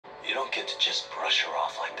You don't get to just brush her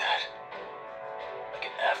off like that. Like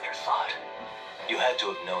an afterthought. You had to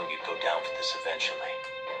have known you'd go down for this eventually.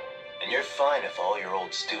 And you're fine if all your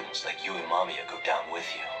old students like you and Mamiya go down with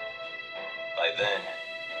you. By then,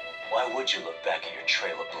 why would you look back at your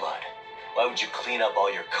trail of blood? Why would you clean up all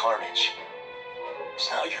your carnage? It's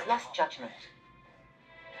now your... Lost judgment.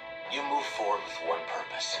 You move forward with one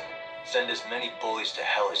purpose. Send as many bullies to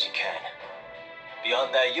hell as you can.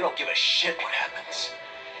 Beyond that, you don't give a shit what happens.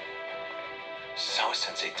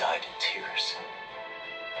 Sawa-sensei died in tears.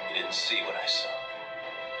 You didn't see what I saw.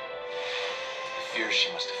 The fear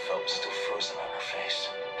she must have felt was still frozen on her face.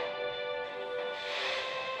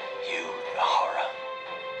 You, Nahara,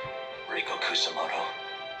 Riko Kusamoto,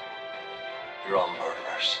 you're all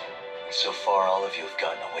murderers. And so far, all of you have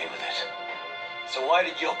gotten away with it. So why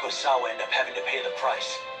did Yokosawa end up having to pay the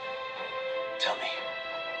price? Tell me,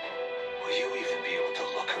 will you even be able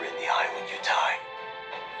to look her in the eye when you die?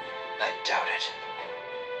 I doubt it.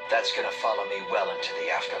 That's gonna follow me well into the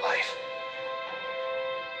afterlife.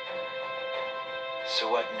 So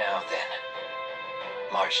what now, then?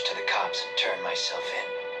 March to the cops and turn myself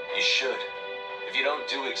in? You should. If you don't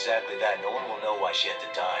do exactly that, no one will know why she had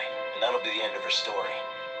to die. And that'll be the end of her story.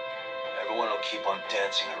 Everyone will keep on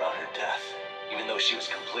dancing around her death, even though she was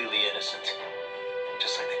completely innocent.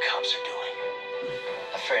 Just like the cops are doing.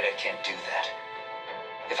 Afraid I can't do that.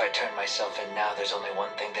 If I turn myself in now, there's only one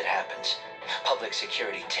thing that happens. Public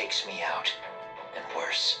security takes me out. And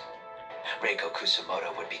worse, Reiko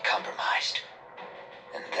Kusamoto would be compromised.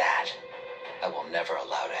 And that, I will never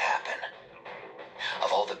allow to happen.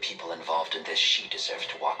 Of all the people involved in this, she deserves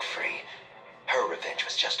to walk free. Her revenge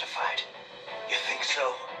was justified. You think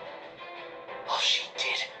so? All she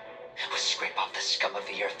did was scrape off the scum of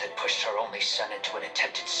the earth that pushed her only son into an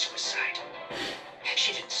attempted suicide.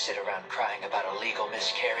 She didn't sit around crying about a legal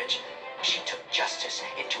miscarriage. She took justice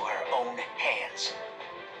into her own hands.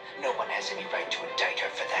 No one has any right to indict her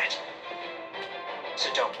for that. So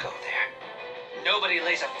don't go there. Nobody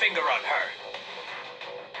lays a finger on her.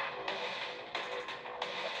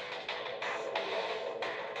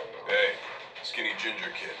 Hey, skinny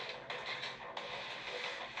ginger kid.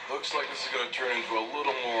 Looks like this is gonna turn into a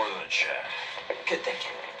little more than a chat. Good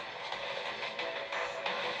thinking.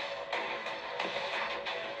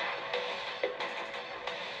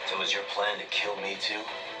 So is your plan to kill me too?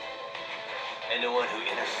 Anyone who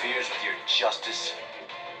interferes with your justice,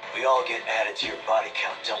 we all get added to your body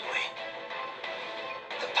count, don't we?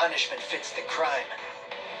 The punishment fits the crime.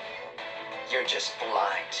 You're just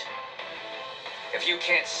blind. If you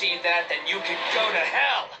can't see that, then you can go to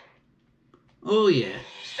hell! Oh yeah.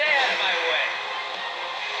 Stay out of my way!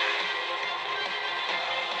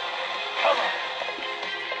 Come on!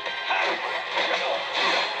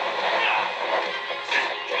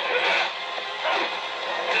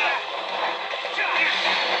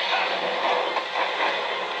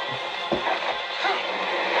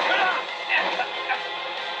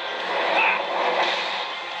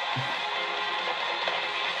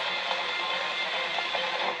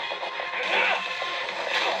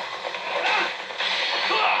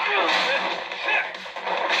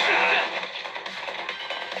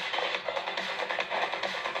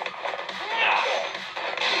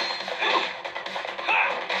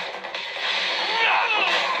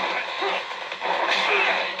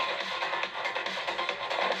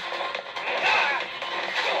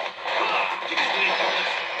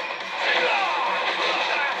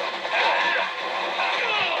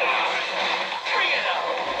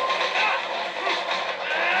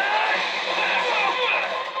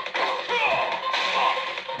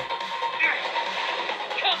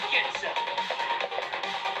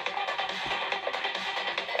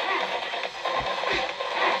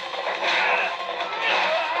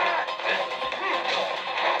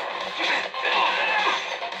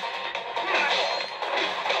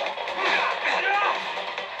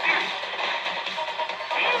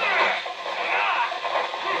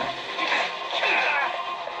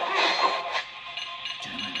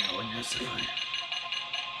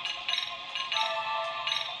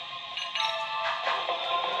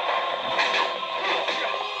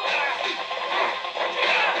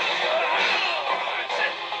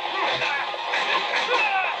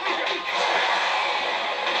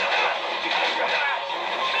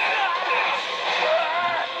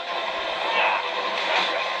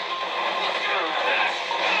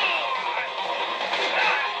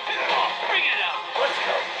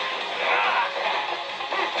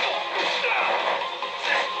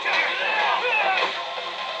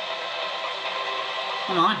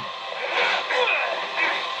 Come on.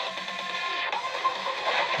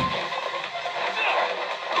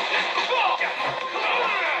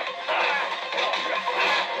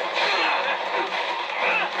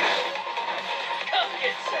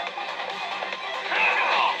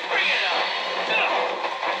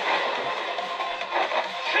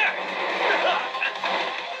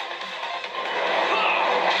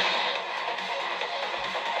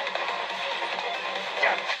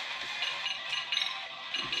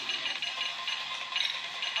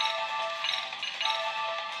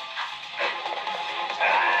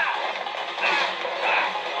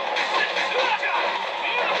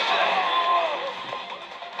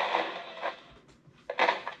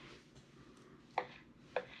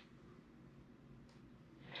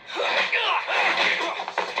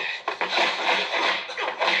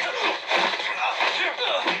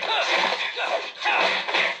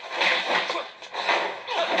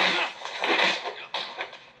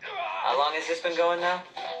 this been going now?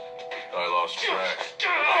 I lost track.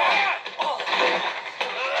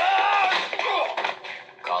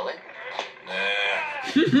 Call it? Nah.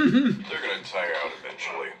 They're gonna tire out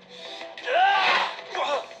eventually.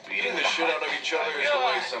 Beating the shit out of each other is the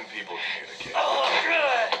way some people communicate. I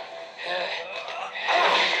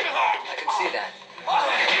can see that.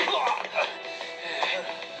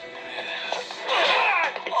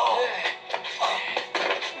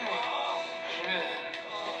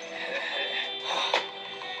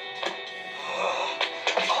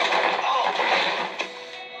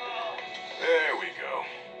 There we go.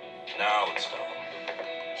 Now let's stop them.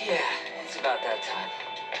 Yeah, it's about that time.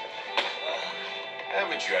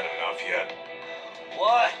 Haven't you had enough yet?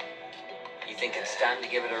 What? You think it's time to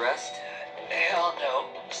give it a rest? Hell no.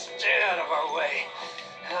 Stay out of our way.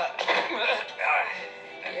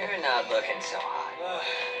 You're not looking so hot.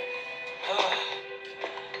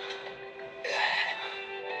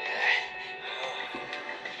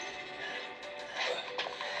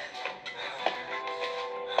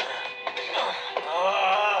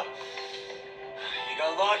 You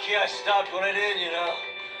got lucky I stopped when I did, you know.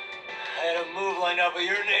 I had a move lined up with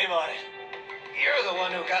your name on it. You're the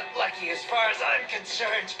one who got lucky as far as I'm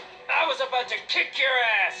concerned. I was about to kick your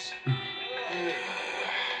ass.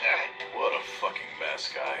 What a fucking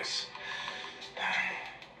mess, guys.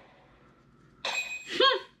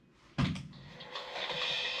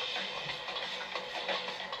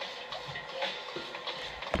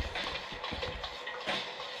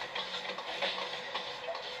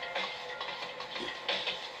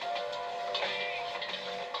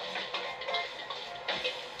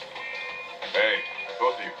 Hey,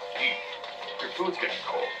 both of you, eat. Your food's getting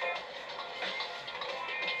cold.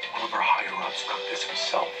 One of our higher-ups cooked this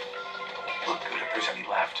himself. Look good if there's any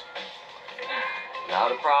left.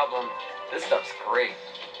 Not a problem. This stuff's great.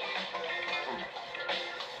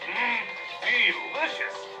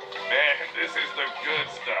 Delicious. Man, this is the good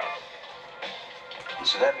stuff.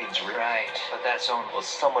 So that means we're Right, but that's only... Well,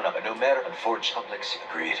 someone up, no matter, unfortunately. Public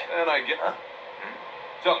Agreed. And I get... Huh?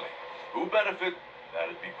 Tell me, who benefit?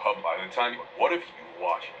 That'd be pub by the time... What if you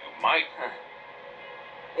watch? You might...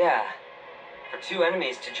 Yeah. For two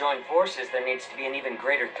enemies to join forces, there needs to be an even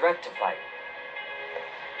greater threat to fight.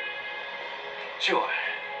 Sure.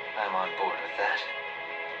 I'm on board with that.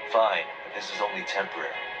 Fine, but this is only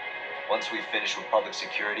temporary. Once we finish with public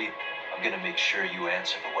security, I'm gonna make sure you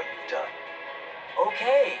answer for what you've done.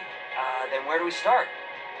 Okay. Then where do we start?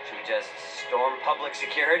 Should we just storm public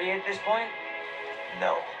security at this point?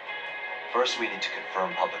 No. First, we need to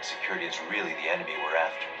confirm public security is really the enemy we're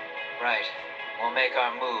after. Right. We'll make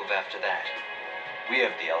our move after that. We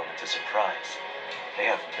have the element of surprise. They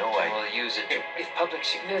have no And idea. we'll use it if public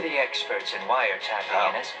security... They're the experts in wiretapping,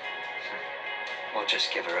 How? Innes. We'll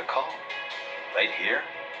just give her a call. Right here?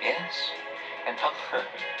 Yes. And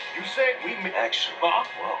You say we... Actually, Huh?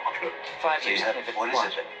 well, 5 so you years have, if it what is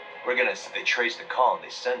wants. it? We're gonna, they trace the call and they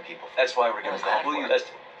send people. That's why we're gonna How's that call you. work?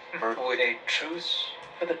 That's With a truce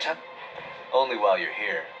for the time. only while you're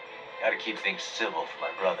here. Gotta keep things civil for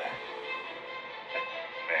my brother.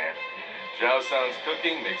 Man, Zhao San's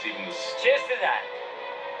cooking makes even the... Cheers to that.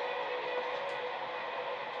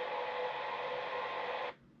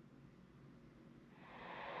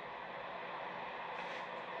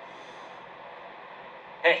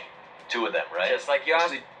 Hey, Two of them, right? just like you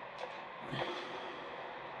asked.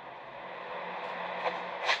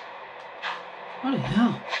 What the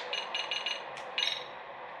hell?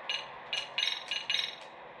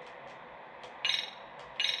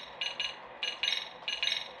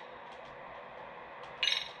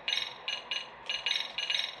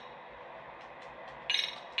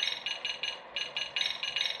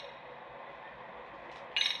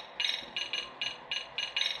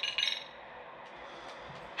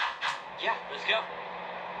 Yeah, let's go.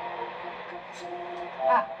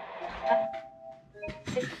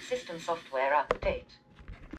 System software update.